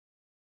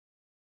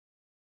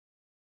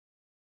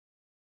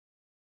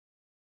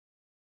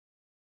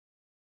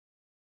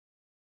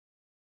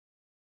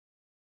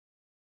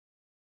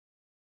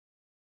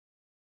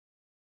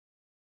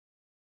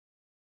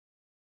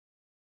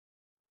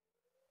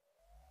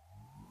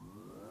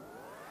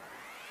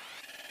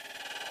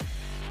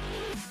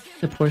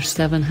The Porsche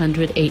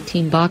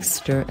 718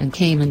 Boxster and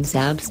Cayman's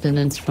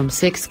abstinence from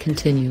 6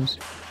 continues.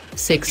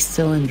 6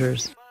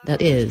 cylinders,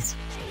 that is.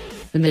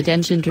 The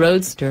mid-engined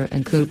roadster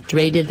and coupe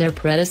traded their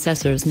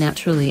predecessors'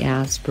 naturally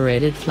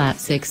aspirated flat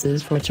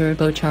 6s for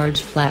turbocharged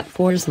flat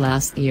 4s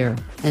last year,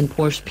 and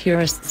Porsche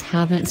purists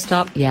haven't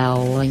stopped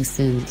yowling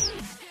since.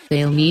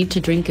 They'll need to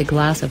drink a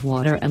glass of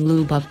water and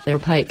lube up their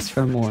pipes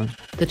for more.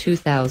 The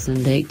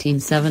 2018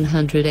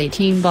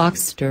 718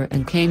 Boxster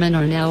and Cayman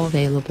are now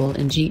available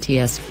in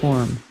GTS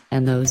form,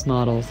 and those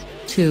models,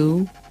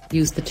 too,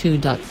 use the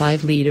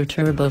 2.5-liter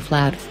turbo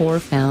flat 4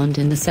 found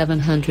in the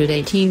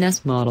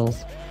 718S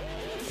models.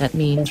 That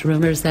means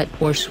rumors that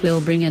Porsche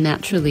will bring a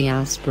naturally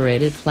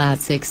aspirated flat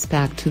 6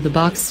 back to the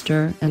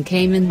Boxster and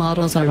Cayman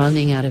models are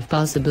running out of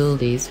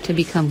possibilities to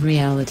become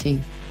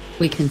reality.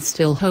 We can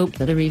still hope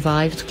that a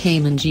revived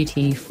Cayman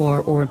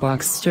GT4 or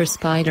Boxster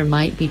Spyder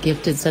might be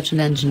gifted such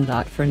an engine,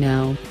 but for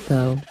now,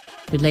 though,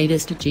 the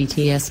latest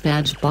GTS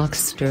badged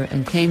Boxster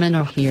and Cayman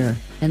are here,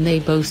 and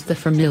they boast the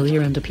familiar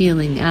and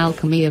appealing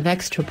alchemy of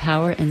extra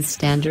power and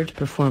standard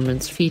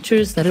performance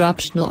features that are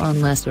optional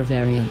on lesser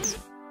variants.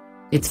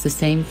 It's the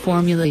same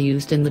formula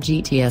used in the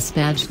GTS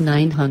badged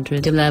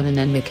 911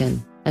 and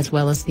Macan, as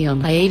well as the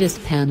on-hiatus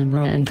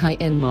Panamera and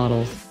Cayenne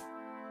models.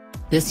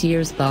 This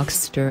year's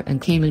Boxster and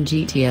Cayman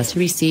GTS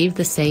received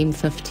the same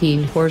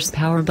 15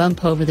 horsepower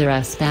bump over their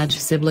S-badge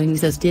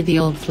siblings as did the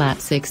old flat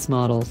 6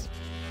 models.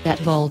 That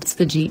vaults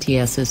the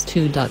GTS's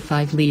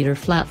 2.5-liter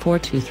flat 4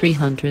 to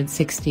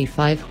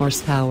 365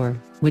 horsepower,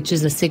 which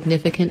is a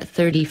significant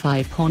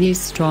 35 ponies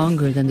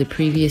stronger than the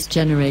previous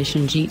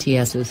generation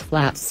GTS's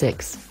flat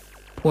 6.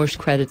 Porsche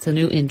credits a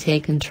new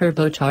intake and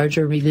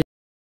turbocharger revision